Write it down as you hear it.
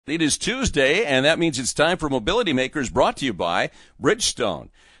It is Tuesday, and that means it's time for Mobility Makers, brought to you by Bridgestone.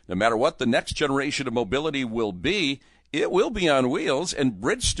 No matter what the next generation of mobility will be, it will be on wheels, and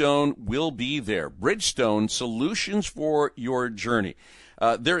Bridgestone will be there. Bridgestone, solutions for your journey.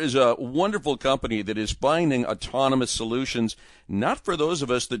 There is a wonderful company that is finding autonomous solutions, not for those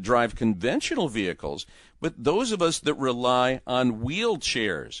of us that drive conventional vehicles, but those of us that rely on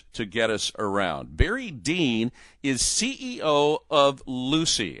wheelchairs to get us around. Barry Dean is CEO of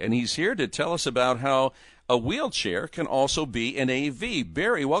Lucy, and he's here to tell us about how a wheelchair can also be an AV.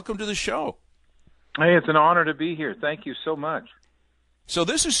 Barry, welcome to the show. Hey, it's an honor to be here. Thank you so much. So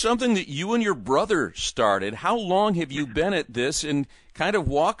this is something that you and your brother started. How long have you been at this, and kind of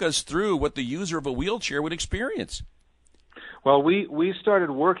walk us through what the user of a wheelchair would experience? Well, we started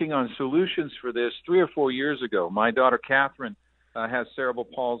working on solutions for this 3 or 4 years ago. My daughter, Catherine, has cerebral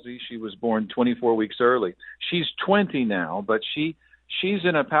palsy. She was born 24 weeks early. She's 20 now, but she's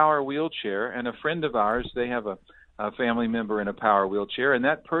in a power wheelchair, and a friend of ours, they have a family member in a power wheelchair, and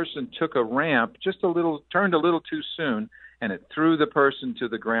that person took a ramp turned a little too soon, and it threw the person to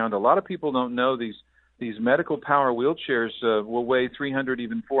the ground. A lot of people don't know these medical power wheelchairs will weigh 300,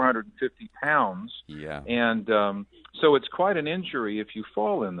 even 450 pounds. Yeah. And so it's quite an injury if you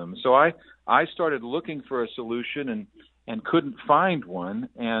fall in them. So I started looking for a solution and couldn't find one.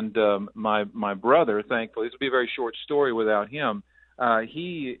 And my brother, thankfully, this will be a very short story without him.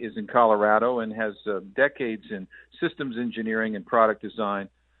 He is in Colorado and has decades in systems engineering and product design.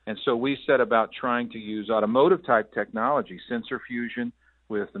 And so we set about trying to use automotive-type technology, sensor fusion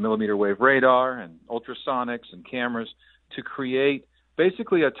with the millimeter wave radar and ultrasonics and cameras, to create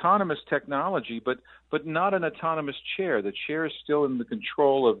basically autonomous technology, but not an autonomous chair. The chair is still in the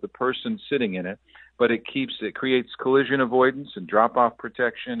control of the person sitting in it, but it creates collision avoidance and drop-off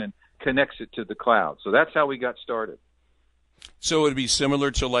protection and connects it to the cloud. So that's how we got started. So it would be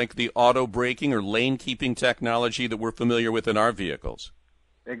similar to like the auto braking or lane keeping technology that we're familiar with in our vehicles.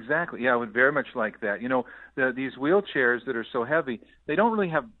 Exactly. Yeah, I would very much like that. You know, these wheelchairs that are so heavy, they don't really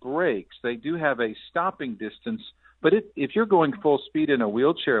have brakes. They do have a stopping distance, but if you're going full speed in a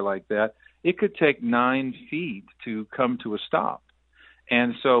wheelchair like that, it could take 9 feet to come to a stop.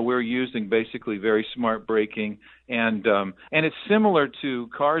 And so we're using basically very smart braking, and it's similar to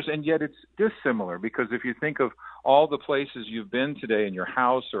cars, and yet it's dissimilar, because if you think of all the places you've been today in your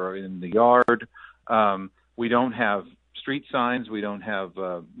house or in the yard, we don't have street signs, we don't have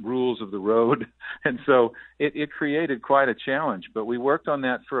rules of the road, and so it created quite a challenge. But we worked on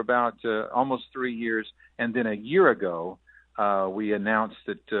that for about almost 3 years, and then a year ago we announced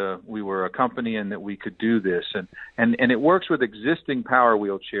that we were a company and that we could do this, and it works with existing power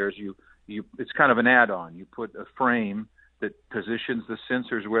wheelchairs. It's kind of an add-on. You put a frame that positions the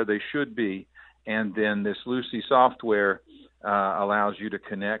sensors where they should be, and then this Lucy software allows you to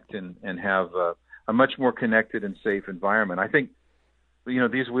connect and have a much more connected and safe environment. I think, you know,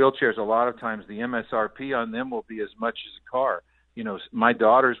 these wheelchairs, a lot of times the MSRP on them will be as much as a car. You know, my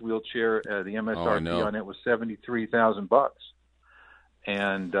daughter's wheelchair, the MSRP on it was $73,000.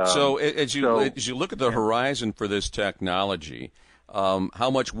 And so as you look at the horizon for this technology, how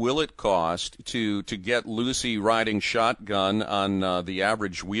much will it cost to get Lucy riding shotgun on the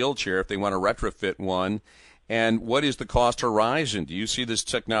average wheelchair if they want to retrofit one? And what is the cost horizon? Do you see this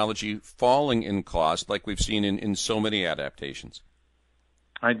technology falling in cost like we've seen in so many adaptations?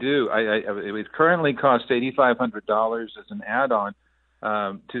 I do. It currently costs $8,500 as an add-on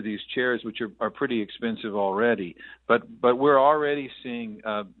to these chairs, which are pretty expensive already. But we're already seeing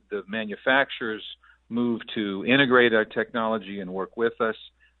the manufacturers move to integrate our technology and work with us.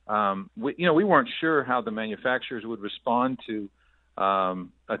 We weren't sure how the manufacturers would respond to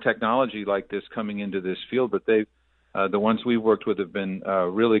a technology like this coming into this field, but the ones we've worked with have been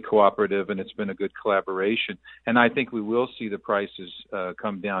really cooperative, and it's been a good collaboration. And I think we will see the prices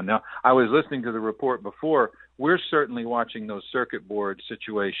come down. Now, I was listening to the report before. We're certainly watching those circuit board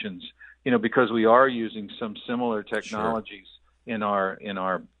situations, you know, because we are using some similar technologies in our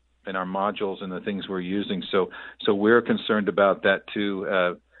modules and the things we're using. So we're concerned about that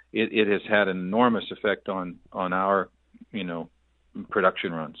too. It has had an enormous effect on our, you know,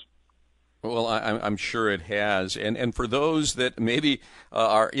 production runs. Well, I'm sure it has. And for those that maybe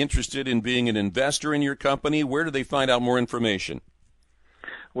are interested in being an investor in your company, where do they find out more information?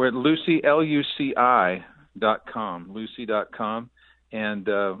 We're at LucyLuci.com, Lucy.com, and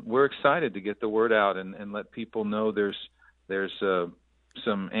we're excited to get the word out and let people know there's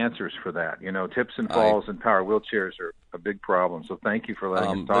some answers for that. You know, tips and falls and power wheelchairs are a big problem. So thank you for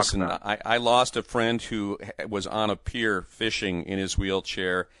letting us talk about it. I lost a friend who was on a pier fishing in his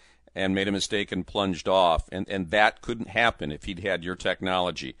wheelchair, and made a mistake and plunged off, and that couldn't happen if he'd had your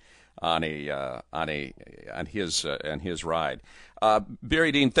technology on his ride.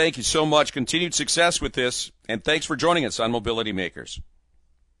 Barry Dean, thank you so much. Continued success with this, and thanks for joining us on Mobility Makers.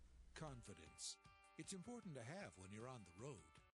 Confidence. It's important to have when you're on the road.